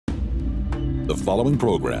The following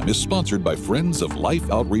program is sponsored by Friends of Life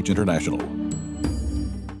Outreach International.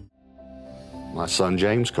 My son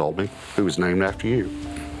James called me, who was named after you.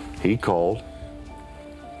 He called,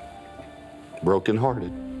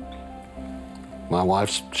 brokenhearted. My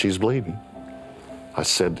wife, she's bleeding. I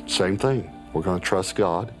said, same thing. We're going to trust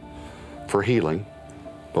God for healing,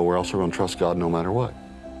 but we're also going to trust God no matter what.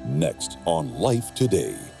 Next on Life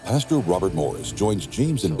Today, Pastor Robert Morris joins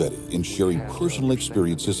James and Betty in sharing personal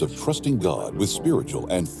experiences of trusting God with spiritual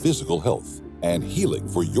and physical health and healing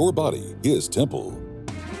for your body, His temple.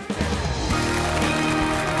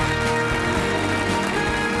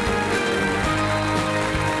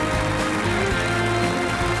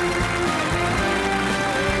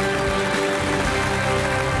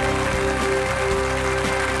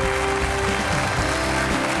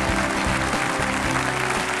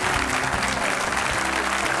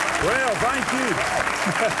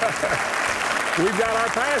 We've got our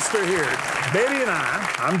pastor here, Betty and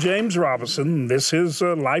I'm James Robinson. This is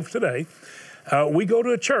Life Today. We go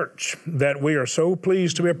to a church that we are so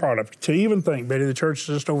pleased to be a part of. To even think, Betty, the church is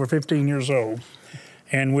just over 15 years old,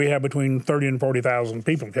 and we have between 30 and 40,000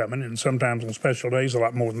 people coming, and sometimes on special days a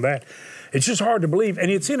lot more than that. It's just hard to believe, and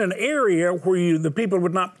it's in an area where the people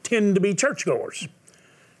would not tend to be churchgoers.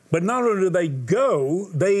 But not only do they go,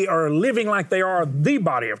 they are living like they are the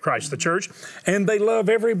body of Christ, the church, and they love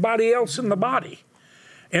everybody else in the body.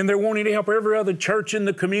 And they're wanting to help every other church in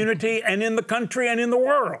the community and in the country and in the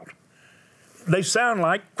world. They sound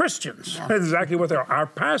like Christians. Yeah. That's exactly what they are. Our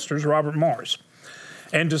pastor's Robert Morris.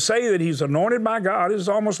 And to say that he's anointed by God is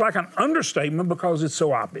almost like an understatement because it's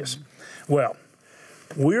so obvious. Well,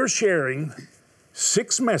 we're sharing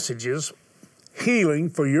 6 messages, healing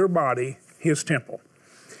for your body, His temple.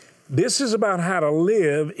 This is about how to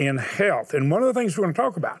live in health. And one of the things we're going to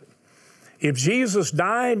talk about, if Jesus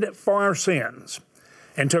died for our sins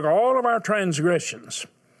and took all of our transgressions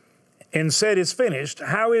and said it's finished,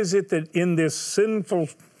 how is it that in this sinful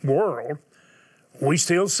world we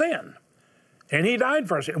still sin? And He died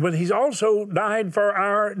for us, but He's also died for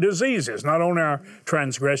our diseases, not only our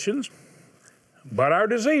transgressions, but our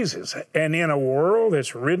diseases. And in a world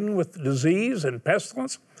that's ridden with disease and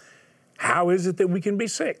pestilence, how is it that we can be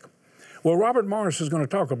sick? Well, Robert Morris is going to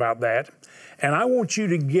talk about that, and I want you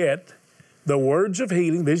to get the words of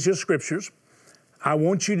healing. These are just scriptures. I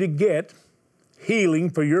want you to get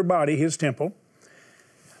healing for your body, His temple.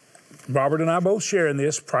 Robert and I both share in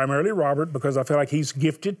this, primarily Robert, because I feel like he's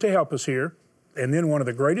gifted to help us here. And then one of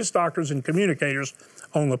the greatest doctors and communicators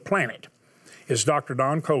on the planet is Dr.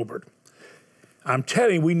 Don Colbert. I'm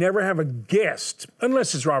telling you, we never have a guest,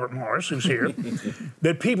 unless it's Robert Morris who's here,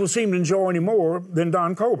 that people seem to enjoy any more than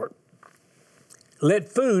Don Colbert.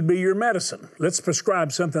 Let food be your medicine. Let's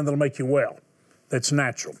prescribe something that'll make you well, that's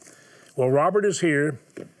natural. Well, Robert is here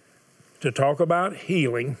to talk about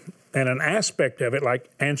healing and an aspect of it like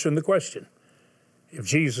answering the question. If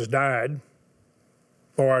Jesus died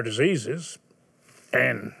for our diseases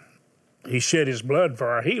and He shed His blood for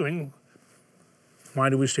our healing,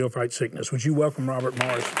 why do we still fight sickness? Would you welcome Robert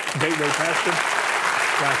Morris, Gateway Pastor?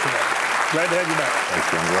 Glad to have you back.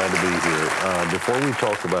 Thank you. I'm glad to be here. Before we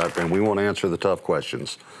talk about, and we want to answer the tough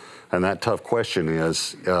questions, and that tough question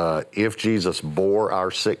is if Jesus bore our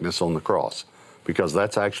sickness on the cross, because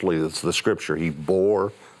that's actually the scripture. He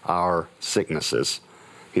bore our sicknesses.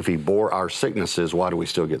 If He bore our sicknesses, why do we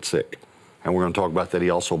still get sick? And we're going to talk about that He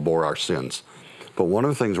also bore our sins. But one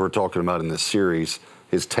of the things we're talking about in this series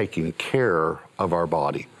is taking care of our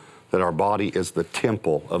body, that our body is the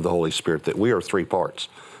temple of the Holy Spirit, that we are 3 parts.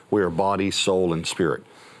 We are body, soul, and spirit.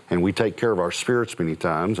 And we take care of our spirits many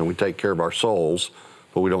times, and we take care of our souls,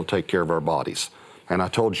 but we don't take care of our bodies. And I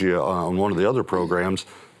told you on one of the other programs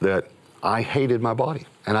that I hated my body,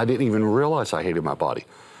 and I didn't even realize I hated my body.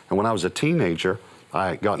 And when I was a teenager,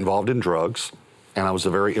 I got involved in drugs, and I was a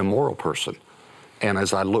very immoral person. And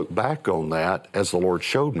as I look back on that, as the Lord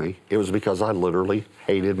showed me, it was because I literally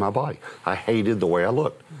hated my body. I hated the way I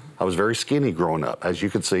looked. I was very skinny growing up. As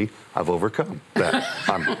you can see, I've overcome that.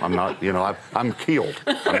 I'm not, I'm healed.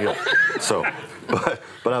 I'm healed. So, but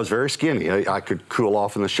I was very skinny. I could cool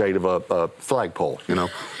off in the shade of a flagpole,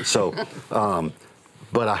 So,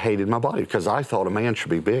 but I hated my body because I thought a man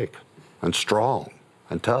should be big and strong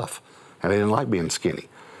and tough. And I didn't like being skinny.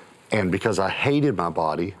 And because I hated my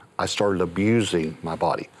body, I started abusing my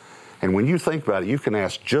body. And when you think about it, you can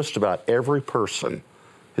ask just about every person,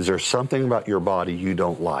 is there something about your body you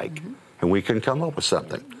don't like? Mm-hmm. And we can come up with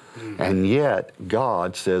something. Mm-hmm. And yet,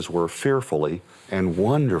 God says we're fearfully and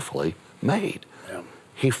wonderfully made. Yeah.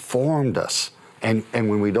 He formed us. And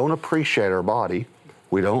when we don't appreciate our body,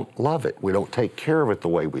 we don't love it. We don't take care of it the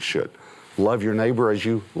way we should. Love your neighbor as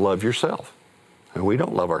you love yourself. And we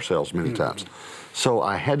don't love ourselves many times. So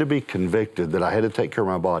I had to be convicted that I had to take care of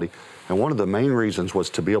my body. And one of the main reasons was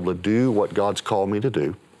to be able to do what God's called me to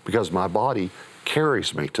do, because my body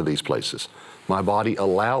carries me to these places. My body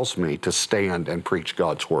allows me to stand and preach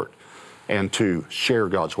God's word and to share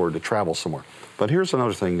God's word, to travel somewhere. But here's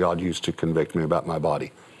another thing God used to convict me about my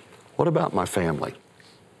body. What about my family?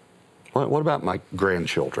 What about my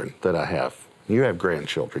grandchildren that I have? You have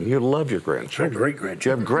grandchildren. You love your grandchildren. Great-grandchildren.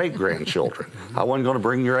 You have great-grandchildren. I wasn't going to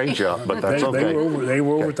bring your age up, but that's okay. They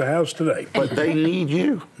were over at the house today. But they need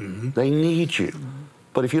you. They need you.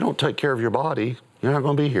 But if you don't take care of your body, you're not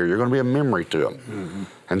going to be here. You're going to be a memory to them.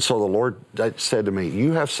 And so the Lord said to me,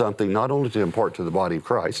 you have something not only to impart to the body of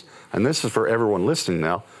Christ, and this is for everyone listening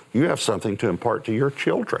now, you have something to impart to your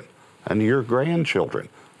children and to your grandchildren.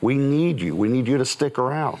 We need you. We need you to stick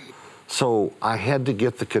around. So I had to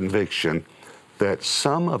get the conviction that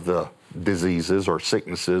some of the diseases or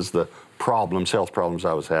sicknesses, the problems, health problems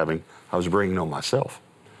I was having, I was bringing on myself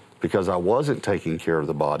because I wasn't taking care of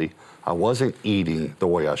the body. I wasn't eating the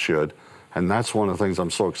way I should. And that's one of the things I'm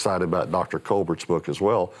so excited about Dr. Colbert's book as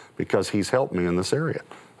well, because he's helped me in this area.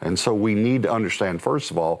 And so we need to understand, first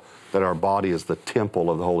of all, that our body is the temple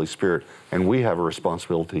of the Holy Spirit, and we have a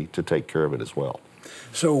responsibility to take care of it as well.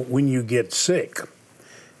 So when you get sick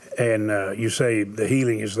and you say the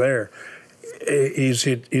healing is there, is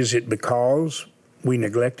it because we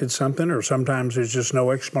neglected something, or sometimes there's just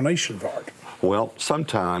no explanation for it? Well,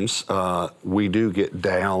 sometimes we do get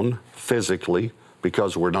down physically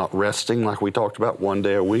because we're not resting like we talked about 1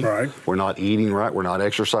 day a week. Right. We're not eating right. We're not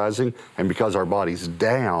exercising. And because our body's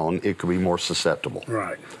down, it could be more susceptible.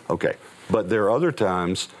 Right. Okay. But there are other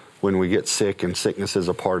times when we get sick, and sickness is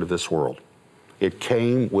a part of this world. It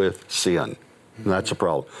came with sin. And that's a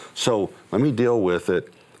problem. So let me deal with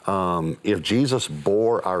it. If Jesus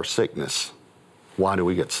bore our sickness, why do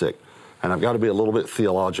we get sick? And I've got to be a little bit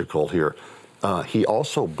theological here. He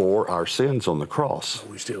also bore our sins on the cross.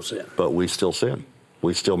 We still sin. But we still sin.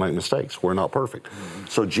 We still make mistakes. We're not perfect.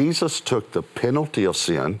 So Jesus took the penalty of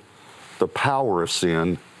sin, the power of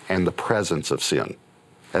sin, and the presence of sin.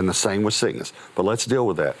 And the same with sickness. But let's deal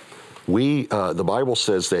with that. The Bible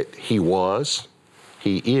says that He was,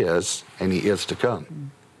 He is, and He is to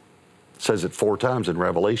come. It says it 4 times in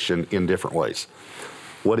Revelation in different ways.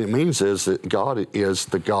 What it means is that God is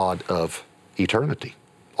the God of eternity,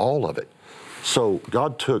 all of it. So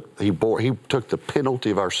God took the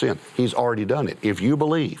penalty of our sin. He's already done it. If you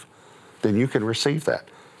believe, then you can receive that.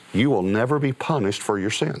 You will never be punished for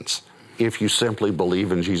your sins if you simply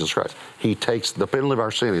believe in Jesus Christ. He takes the penalty of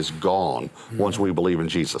our sin is gone once we believe in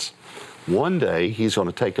Jesus. One day He's going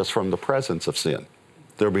to take us from the presence of sin.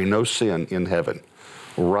 There'll be no sin in heaven.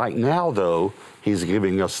 Right now, though, He's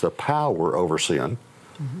giving us the power over sin.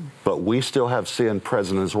 But we still have sin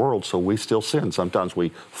present in this world, so we still sin. Sometimes we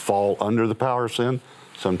fall under the power of sin.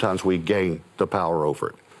 Sometimes we gain the power over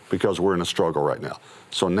it because we're in a struggle right now.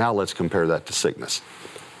 So now let's compare that to sickness.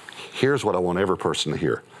 Here's what I want every person to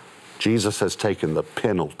hear. Jesus has taken the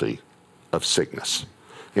penalty of sickness.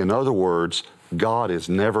 In other words, God is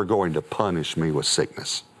never going to punish me with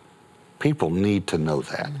sickness. People need to know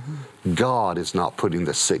that. God is not putting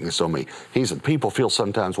the sickness on me. People feel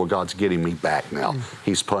sometimes, well, God's getting me back now.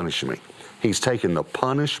 He's punishing me. He's taken the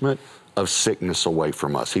punishment of sickness away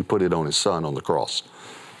from us. He put it on His Son on the cross.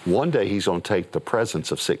 One day He's going to take the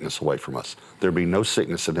presence of sickness away from us. There'll be no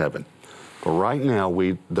sickness in heaven. But right now,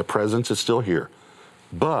 the presence is still here.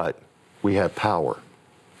 But we have power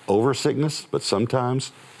over sickness, but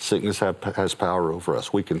sometimes sickness has power over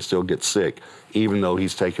us. We can still get sick, even though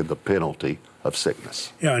He's taken the penalty of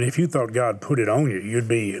sickness. Yeah, and if you thought God put it on you, you'd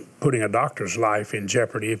be putting a doctor's life in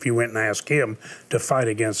jeopardy if you went and asked Him to fight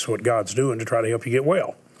against what God's doing to try to help you get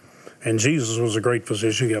well. And Jesus was a great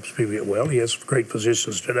physician. He helps people get well. He has great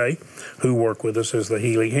physicians today who work with us as the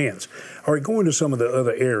healing hands. All right, go into some of the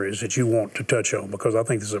other areas that you want to touch on, because I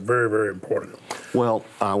think this is very, very important. Well,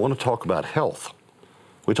 I want to talk about health.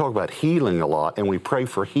 We talk about healing a lot, and we pray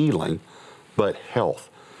for healing, but health.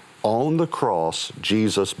 On the cross,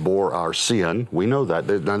 Jesus bore our sin. We know that.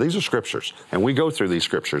 Now, these are scriptures, and we go through these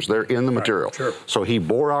scriptures. They're in the material. Right, sure. So He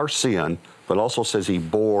bore our sin, but also says He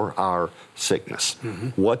bore our sickness.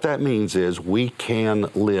 What that means is we can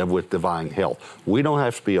live with divine health. We don't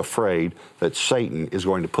have to be afraid that Satan is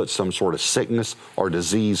going to put some sort of sickness or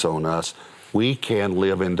disease on us. We can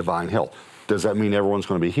live in divine health. Does that mean everyone's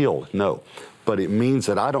going to be healed? No. But it means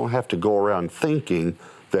that I don't have to go around thinking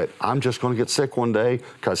that I'm just going to get sick one day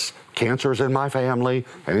because cancer's in my family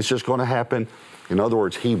and it's just going to happen. In other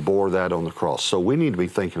words, He bore that on the cross. So we need to be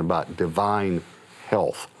thinking about divine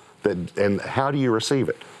health. And how do you receive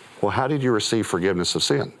it? Well, how did you receive forgiveness of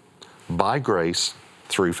sin? by grace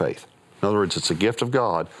through faith. In other words, it's a gift of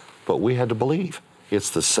God, but we had to believe. It's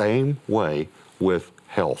the same way with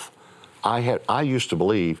health. I used to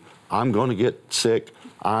believe I'm going to get sick.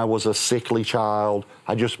 I was a sickly child.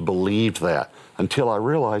 I just believed that until I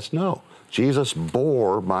realized, no, Jesus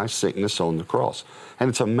bore my sickness on the cross. And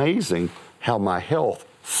it's amazing how my health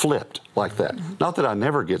flipped like that. Not that I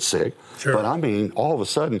never get sick, but I mean, all of a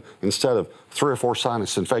sudden, instead of 3 or 4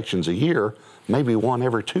 sinus infections a year, maybe 1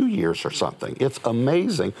 every 2 years or something. It's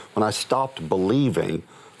amazing when I stopped believing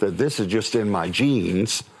that this is just in my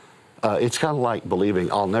genes. It's kind of like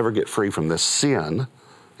believing I'll never get free from this sin.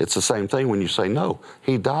 It's the same thing when you say, no,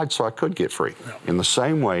 he died so I could get free. Yeah. In the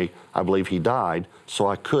same way, I believe he died so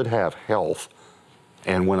I could have health.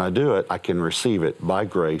 And when I do it, I can receive it by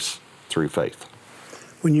grace through faith.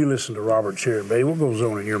 When you listen to Robert share, babe, what goes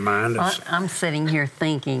on in your mind? I'm sitting here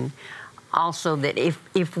thinking also that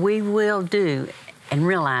if we will do and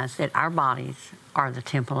realize that our bodies are the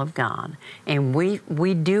temple of God, and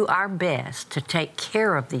we do our best to take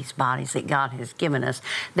care of these bodies that God has given us,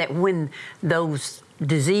 that when those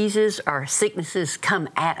diseases or sicknesses come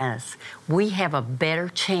at us, we have a better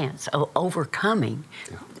chance of overcoming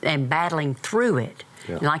and battling through it.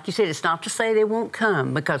 Yeah. And like you said, it's not to say they won't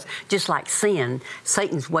come, because just like sin,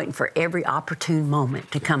 Satan's waiting for every opportune moment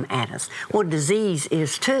to come at us. Well, disease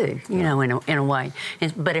is too, you know, in a way.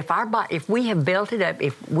 But if we have built it up,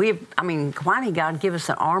 why did God give us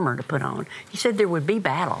an armor to put on? He said there would be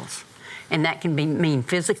battles, and that can mean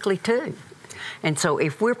physically too. And so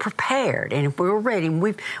if we're prepared and if we're ready, and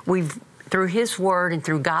we've through His Word and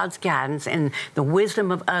through God's guidance and the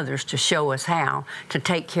wisdom of others to show us how to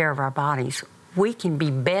take care of our bodies, we can be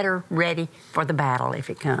better ready for the battle if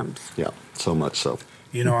it comes. Yeah, so much so.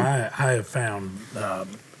 You know, I have found,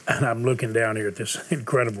 and I'm looking down here at this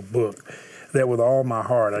incredible book, that with all my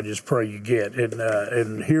heart I just pray you get.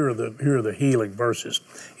 And here are the healing verses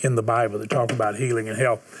in the Bible that talk about healing and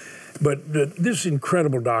health. But this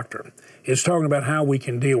incredible doctor is talking about how we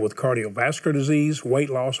can deal with cardiovascular disease, weight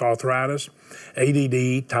loss, arthritis,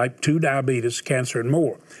 ADD, type 2 diabetes, cancer, and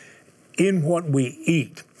more in what we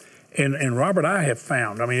eat. And Robert, I have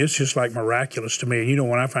found, I mean, it's just like miraculous to me. You know,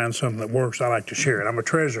 when I find something that works, I like to share it. I'm a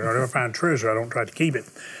treasurer. I never find treasure. I don't try to keep it.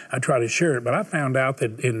 I try to share it. But I found out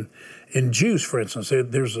that in juice, for instance,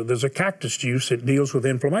 there's a cactus juice that deals with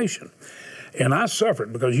inflammation. And I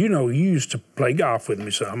suffered because, you know, you used to play golf with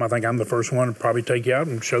me some. I think I'm the first one to probably take you out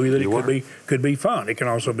and show you that it could be fun. It can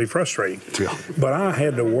also be frustrating. Yeah. But I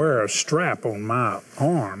had to wear a strap on my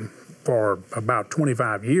arm for about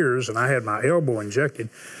 25 years, and I had my elbow injected.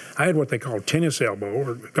 I had what they call tennis elbow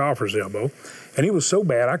or golfer's elbow, and it was so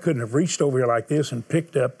bad I couldn't have reached over here like this and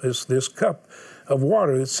picked up this cup of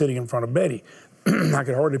water that's sitting in front of Betty. I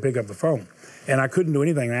could hardly pick up the phone, and I couldn't do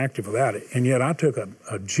anything active without it. And yet I took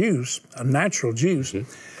a juice, a natural juice,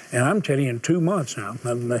 and I'm telling you, in 2 months now.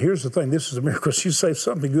 Now here's the thing, this is a miracle. You say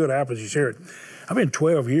something good happens, you share it. I've been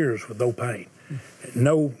 12 years with no pain.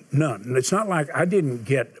 No, none. And it's not like I didn't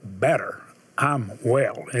get better. I'm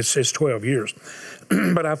well. It's 12 years.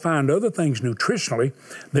 But I find other things nutritionally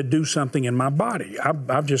that do something in my body.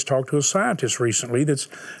 I've just talked to a scientist recently that's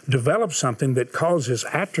developed something that causes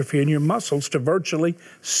atrophy in your muscles to virtually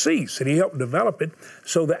cease. And he helped develop it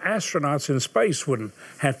so the astronauts in space wouldn't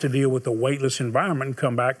have to deal with a weightless environment and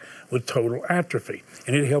come back with total atrophy.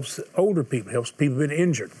 And it helps older people, helps people who've been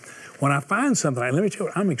injured. When I find something, let me tell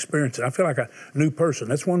you, I'm experiencing. I feel like a new person.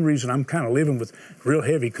 That's one reason I'm kind of living with real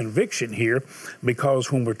heavy conviction here,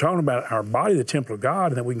 because when we're talking about our body, the temple of God,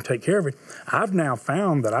 and that we can take care of it, I've now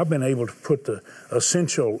found that I've been able to put the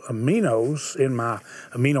essential aminos in my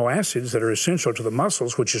amino acids that are essential to the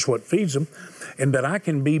muscles, which is what feeds them, and that I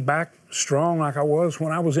can be back strong like I was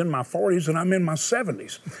when I was in my 40s and I'm in my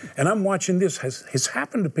 70s. And I'm watching this. It's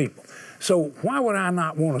happened to people. So why would I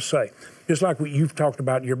not want to say, just like what you've talked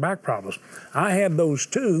about your back problems, I had those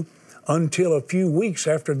too until a few weeks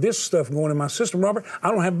after this stuff going in my system. Robert,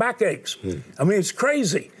 I don't have backaches. I mean, it's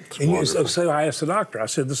crazy. So I asked the doctor, I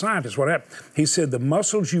said, the scientist, what happened? He said the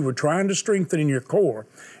muscles you were trying to strengthen in your core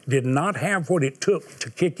did not have what it took to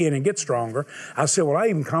kick in and get stronger. I said, well, I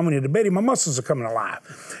even commented to Betty, my muscles are coming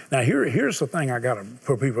alive. Now, here's the thing I got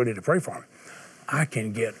for people who need to pray for me. I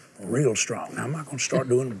can get real strong. Now, I'm not going to start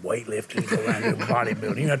doing weightlifting and go around doing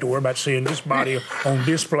bodybuilding. You don't have to worry about seeing this body on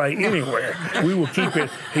display anywhere. We will keep it.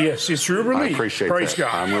 Yes, it's your relief. I appreciate Praise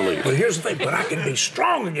that. God. I'm relieved. But here's the thing, but I can be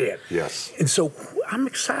strong again. Yes. And so I'm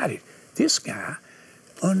excited. This guy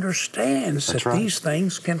understands that these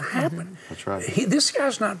things can happen. That's right. This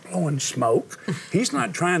guy's not blowing smoke. He's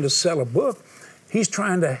not trying to sell a book. He's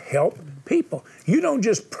trying to help people. You don't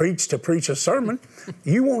just preach a sermon.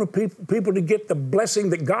 You want people to get the blessing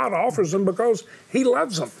that God offers them because He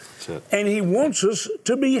loves them. And He wants us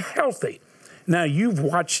to be healthy. Now, you've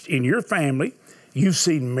watched in your family, you've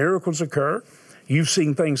seen miracles occur. You've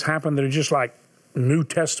seen things happen that are just like New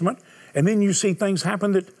Testament. And then you see things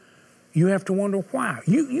happen that you have to wonder why.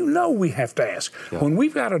 You know we have to ask. Yeah. When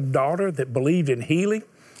we've got a daughter that believed in healing,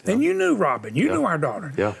 and you knew Robin, you knew our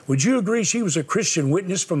daughter. Yeah. Would you agree she was a Christian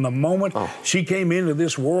witness from the moment she came into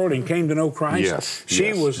this world and came to know Christ? Yes.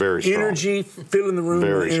 She was very energy, filling the room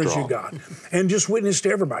with the energy of God. And just witnessed to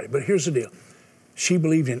everybody. But here's the deal. She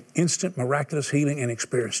believed in instant miraculous healing and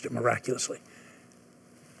experienced it miraculously.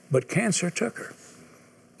 But cancer took her.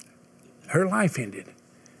 Her life ended.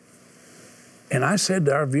 And I said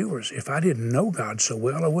to our viewers, if I didn't know God so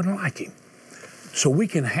well, I wouldn't like Him. So we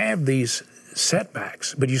can have these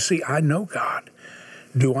setbacks. But you see, I know God.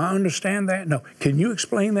 Do I understand that? No. Can you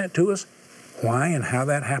explain that to us? Why and how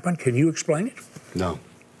that happened? Can you explain it? No.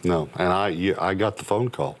 And I got the phone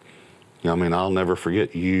call. I mean, I'll never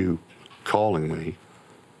forget you calling me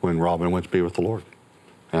when Robin went to be with the Lord.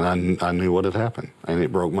 And I knew what had happened, and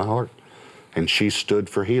it broke my heart. And she stood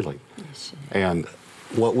for healing. Yes, and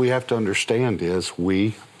what we have to understand is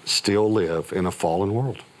we still live in a fallen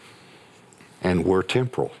world. And we're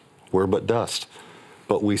temporal. We're but dust.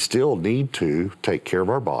 But we still need to take care of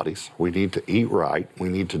our bodies. We need to eat right. We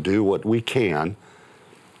need to do what we can.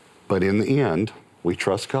 But in the end, we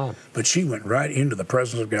trust God. But she went right into the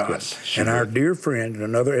presence of God. Yes, and our dear friend and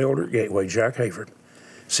another elder at Gateway, Jack Hayford,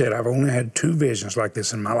 said, I've only had 2 visions like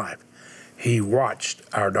this in my life. He watched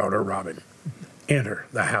our daughter, Robin, enter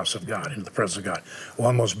the house of God, into the presence of God.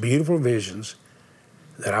 One of the most beautiful visions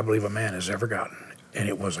that I believe a man has ever gotten, and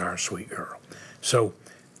it was our sweet girl. So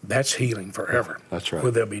that's healing forever. That's right.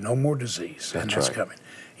 Where there'll be no more disease, and that's right. coming.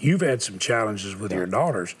 You've had some challenges with your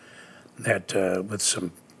daughters, that with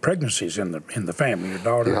some pregnancies in the family. Your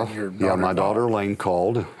daughter, my daughter Elaine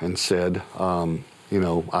called and said, I'm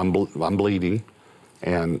bleeding,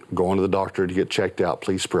 and going to the doctor to get checked out.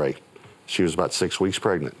 Please pray. She was about 6 weeks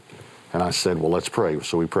pregnant. And I said, well, let's pray.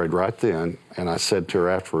 So we prayed right then, and I said to her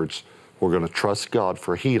afterwards, we're going to trust God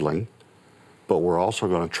for healing, but we're also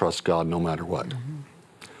going to trust God no matter what. Mm-hmm.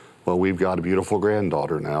 Well, we've got a beautiful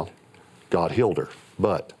granddaughter now. God healed her.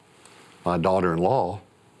 But my daughter-in-law,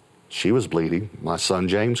 she was bleeding. My son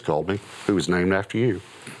James called me, who was named after you.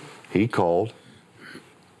 He called,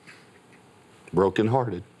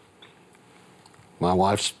 brokenhearted. My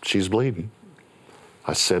wife, she's bleeding.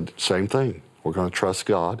 I said, same thing. We're going to trust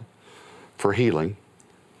God for healing,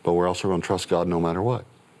 but we're also going to trust God no matter what.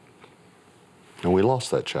 And we lost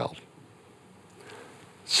that child.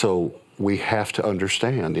 So we have to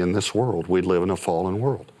understand, in this world, we live in a fallen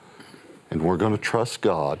world. And we're going to trust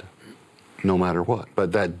God no matter what.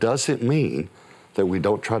 But that doesn't mean that we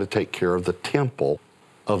don't try to take care of the temple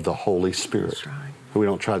of the Holy Spirit. That's right. We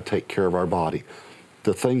don't try to take care of our body.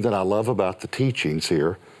 The thing that I love about the teachings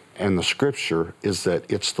here and the Scripture is that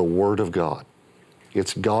it's the Word of God.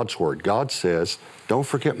 It's God's Word. God says, don't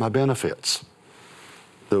forget my benefits.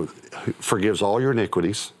 Forgives all your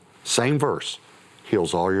iniquities. Same verse.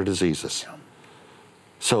 Heals all your diseases.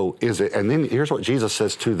 So and then here's what Jesus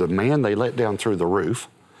says to the man they let down through the roof.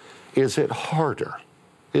 Is it harder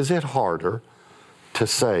to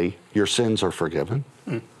say your sins are forgiven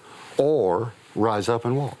or rise up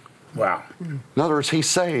and walk? Wow. In other words, he's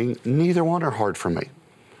saying, neither one are hard for me.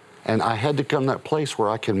 And I had to come to that place where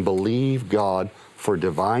I can believe God for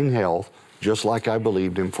divine health, just like I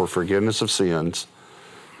believed Him for forgiveness of sins,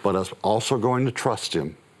 but I'm also going to trust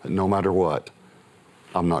Him that no matter what,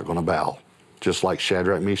 I'm not going to bow. Just like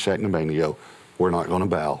Shadrach, Meshach, and Abednego, we're not going to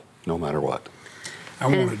bow no matter what.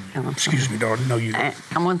 Excuse me, daughter. No, you.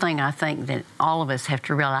 And one thing I think that all of us have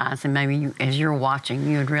to realize, and maybe as you're watching,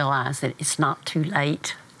 you would realize that it's not too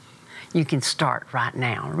late. You can start right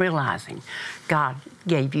now, realizing God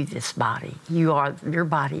gave you this body. Your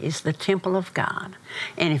body is the temple of God.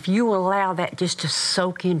 And if you allow that just to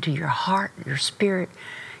soak into your heart, your spirit,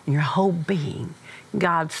 and your whole being,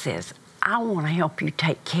 God says, I want to help you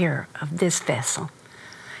take care of this vessel.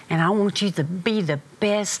 And I want you to be the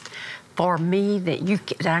best for me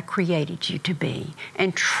that I created you to be.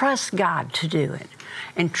 And trust God to do it.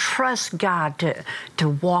 And trust God to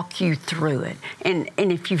walk you through it. And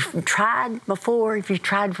if you've tried before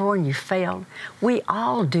and you failed, we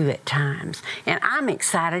all do at times. And I'm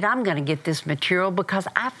excited. I'm going to get this material because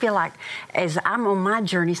I feel like as I'm on my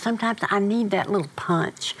journey, sometimes I need that little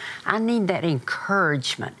punch. I need that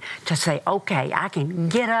encouragement to say, okay, I can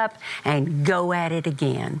get up and go at it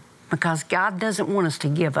again. Because God doesn't want us to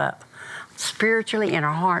give up. spiritually, and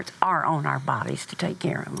our hearts are on our bodies to take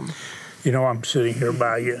care of them. You know, I'm sitting here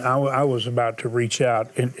by you. I was about to reach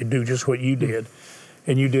out and do just what you did,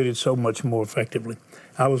 and you did it so much more effectively.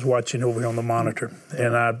 I was watching over here on the monitor,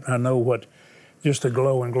 and I know what just the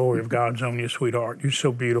glow and glory of God's on you, sweetheart. You're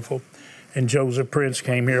so beautiful. And Joseph Prince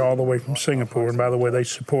came here all the way from Singapore. And by the way, they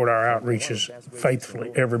support our outreaches faithfully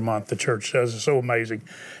every month. The church does. It's so amazing.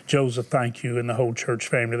 Joseph, thank you and the whole church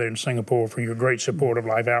family there in Singapore for your great support of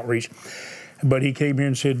Life Outreach. But he came here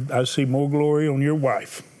and said, I see more glory on your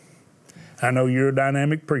wife. I know you're a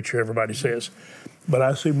dynamic preacher, everybody says, but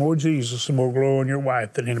I see more Jesus and more glory on your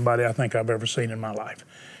wife than anybody I think I've ever seen in my life.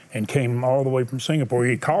 And came all the way from Singapore.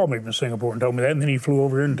 He called me from Singapore and told me that, and then he flew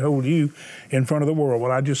over here and told you in front of the world.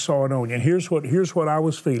 Well, I just saw it on you. And here's what I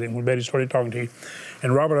was feeling when Betty started talking to you.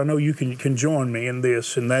 And Robert, I know you can join me in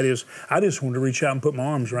this, and that is, I just wanted to reach out and put my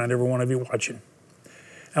arms around every one of you watching.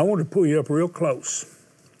 I wanted to pull you up real close.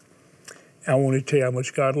 I want to tell you how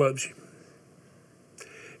much God loves you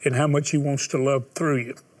and how much he wants to love through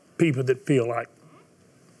you. People that feel like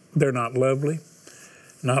they're not lovely,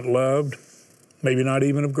 not loved, maybe not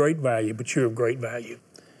even of great value, but you're of great value.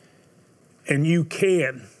 And you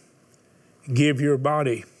can give your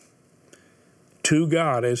body to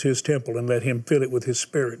God as his temple and let him fill it with his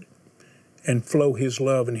spirit and flow his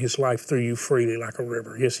love and his life through you freely like a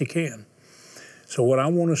river. Yes, he can. So what I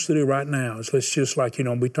want us to do right now is let's just like,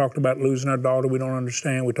 we talked about losing our daughter we don't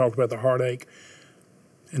understand. We talked about the heartache.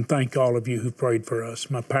 And thank all of you who prayed for us.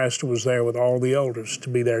 My pastor was there with all the elders to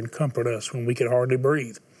be there and comfort us when we could hardly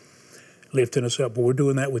breathe, lifting us up. But we're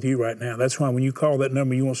doing that with you right now. That's why when you call that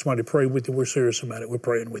number, you want somebody to pray with you, we're serious about it. We're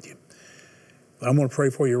praying with you. But I'm going to pray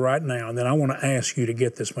for you right now, and then I want to ask you to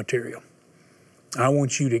get this material. I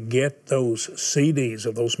want you to get those CDs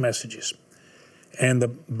of those messages and the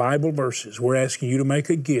Bible verses. We're asking you to make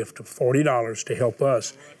a gift of $40 to help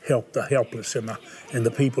us help the helpless and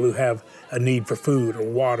the people who have a need for food or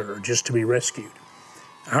water or just to be rescued.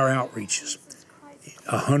 Our outreaches.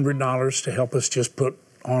 $100 to help us just put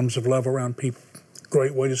arms of love around people.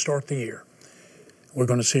 Great way to start the year. We're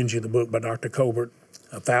going to send you the book by Dr. Colbert.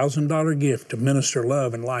 $1,000 gift to minister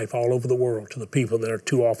love and life all over the world to the people that are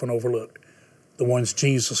too often overlooked. The ones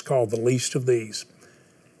Jesus called the least of these.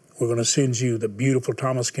 We're going to send you the beautiful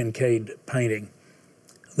Thomas Kincaid painting,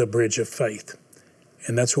 The Bridge of Faith.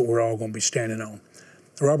 And that's what we're all going to be standing on.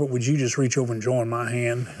 Robert, would you just reach over and join my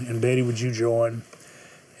hand? And Betty, would you join?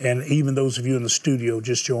 And even those of you in the studio,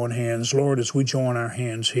 just join hands. Lord, as we join our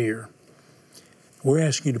hands here, we're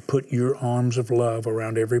asking you to put your arms of love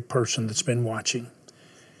around every person that's been watching.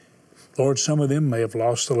 Lord, some of them may have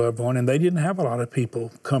lost a loved one, and they didn't have a lot of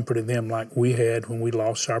people comforting them like we had when we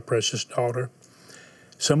lost our precious daughter.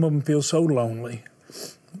 Some of them feel so lonely.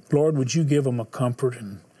 Lord, would you give them a comfort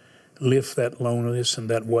and lift that loneliness and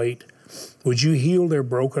that weight? Would you heal their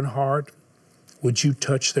broken heart? Would you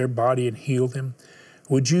touch their body and heal them?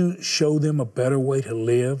 Would you show them a better way to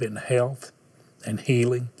live in health and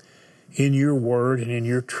healing, in your word and in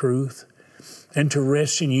your truth, and to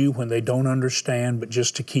rest in you when they don't understand, but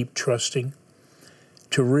just to keep trusting,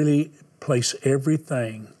 to really place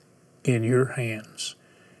everything in your hands,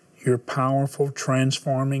 your powerful,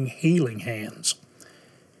 transforming, healing hands,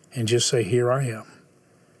 and just say, here I am.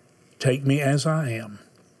 Take me as I am.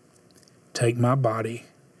 Take my body.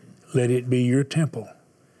 Let it be your temple.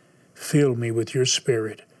 Fill me with your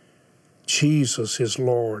spirit. Jesus is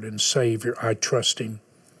Lord and Savior. I trust him.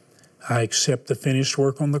 I accept the finished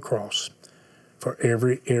work on the cross for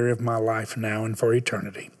every area of my life now and for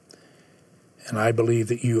eternity. And I believe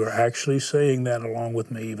that you are actually saying that along with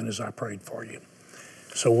me even as I prayed for you.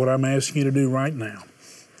 So what I'm asking you to do right now,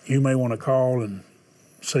 you may want to call and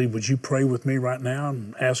say, would you pray with me right now,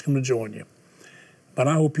 and ask them to join you. But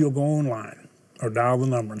I hope you'll go online or dial the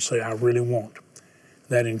number and say, I really want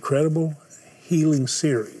that incredible healing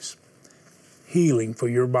series, Healing for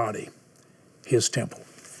Your Body, His Temple.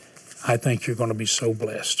 I think you're going to be so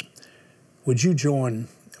blessed. Would you join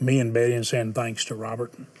me and Betty in saying thanks to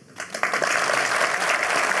Robert?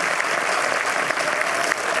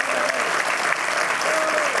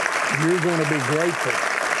 You're going to be grateful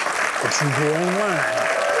that you go online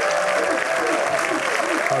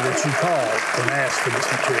or that you call and ask for this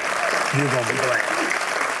material. You're going to be glad.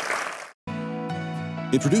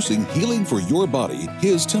 Introducing Healing for Your Body,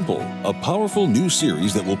 His Temple, a powerful new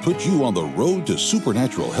series that will put you on the road to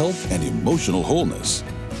supernatural health and emotional wholeness.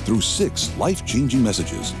 Through 6 life-changing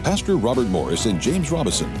messages, Pastor Robert Morris and James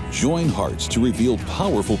Robison join hearts to reveal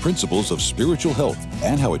powerful principles of spiritual health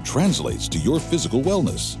and how it translates to your physical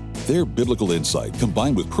wellness. Their biblical insight,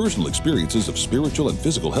 combined with personal experiences of spiritual and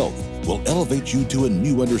physical health, will elevate you to a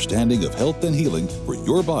new understanding of health and healing for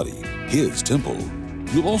your body, His temple.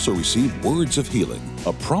 You'll also receive Words of Healing,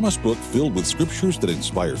 a promise book filled with scriptures that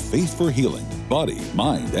inspire faith for healing, body,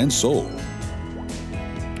 mind, and soul.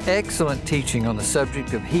 Excellent teaching on the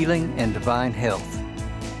subject of healing and divine health.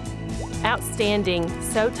 Outstanding,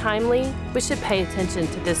 so timely, we should pay attention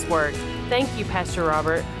to this word. Thank you, Pastor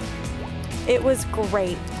Robert. It was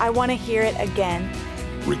great. I want to hear it again.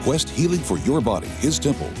 Request Healing for Your Body, His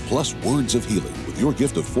Temple, plus Words of Healing with your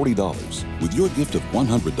gift of $40. With your gift of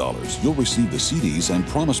 $100, you'll receive the CDs and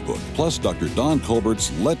Promise Book, plus Dr. Don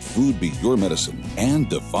Colbert's Let Food Be Your Medicine and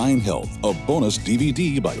Divine Health, a bonus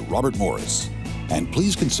DVD by Robert Morris. And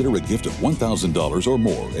please consider a gift of $1,000 or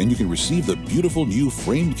more, and you can receive the beautiful new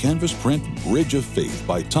framed canvas print Bridge of Faith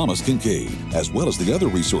by Thomas Kincaid, as well as the other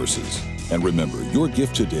resources. And remember, your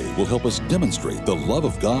gift today will help us demonstrate the love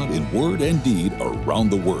of God in word and deed around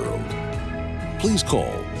the world. Please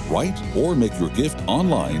call, write, or make your gift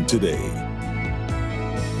online today.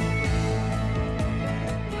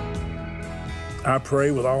 I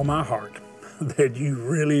pray with all my heart that you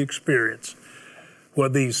really experience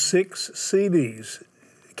what these 6 CDs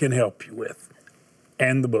can help you with,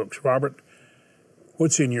 and the books. Robert,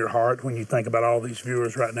 what's in your heart when you think about all these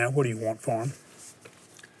viewers right now? What do you want for them?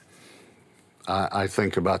 I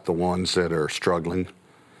think about the ones that are struggling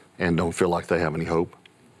and don't feel like they have any hope.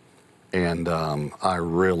 And I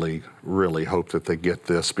really, really hope that they get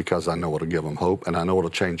this, because I know it'll give them hope and I know it'll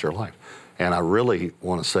change their life. And I really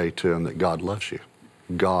want to say to them that God loves you.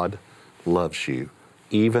 God loves you.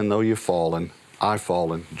 Even though you've fallen, I've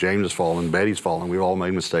fallen, James has fallen, Betty's fallen, we've all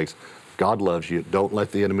made mistakes. God loves you. Don't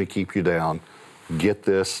let the enemy keep you down. Get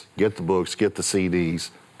this, get the books, get the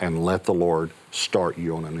CDs, and let the Lord start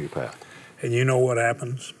you on a new path. And you know what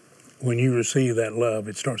happens? When you receive that love,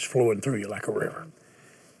 it starts flowing through you like a river.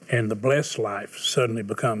 And the blessed life suddenly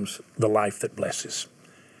becomes the life that blesses.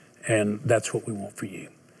 And that's what we want for you.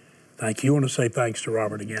 Thank you. I want to say thanks to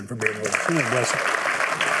Robert again for being with us. Isn't it a blessing?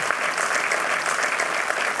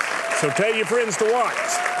 So tell your friends to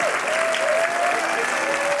watch.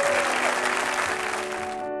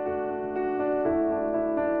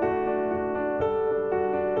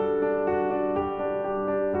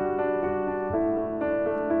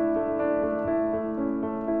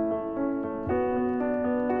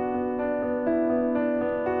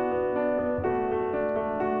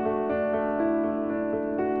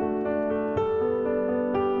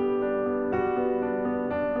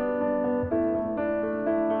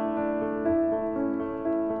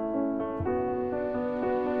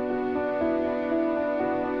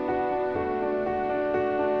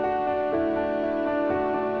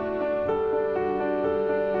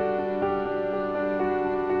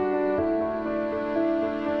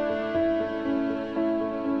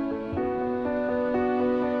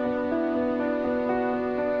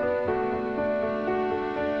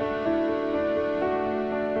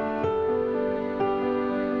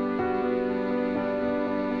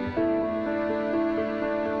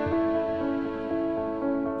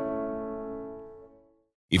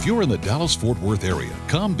 If you're in the Dallas-Fort Worth area,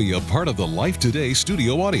 come be a part of the Life Today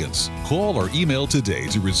studio audience. Call or email today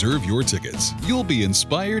to reserve your tickets. You'll be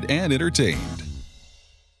inspired and entertained.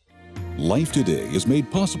 Life Today is made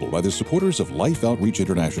possible by the supporters of Life Outreach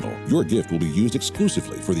International. Your gift will be used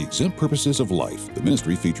exclusively for the exempt purposes of life. The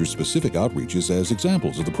ministry features specific outreaches as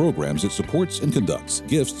examples of the programs it supports and conducts.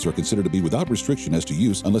 Gifts are considered to be without restriction as to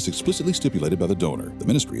use unless explicitly stipulated by the donor. The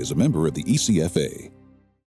ministry is a member of the ECFA.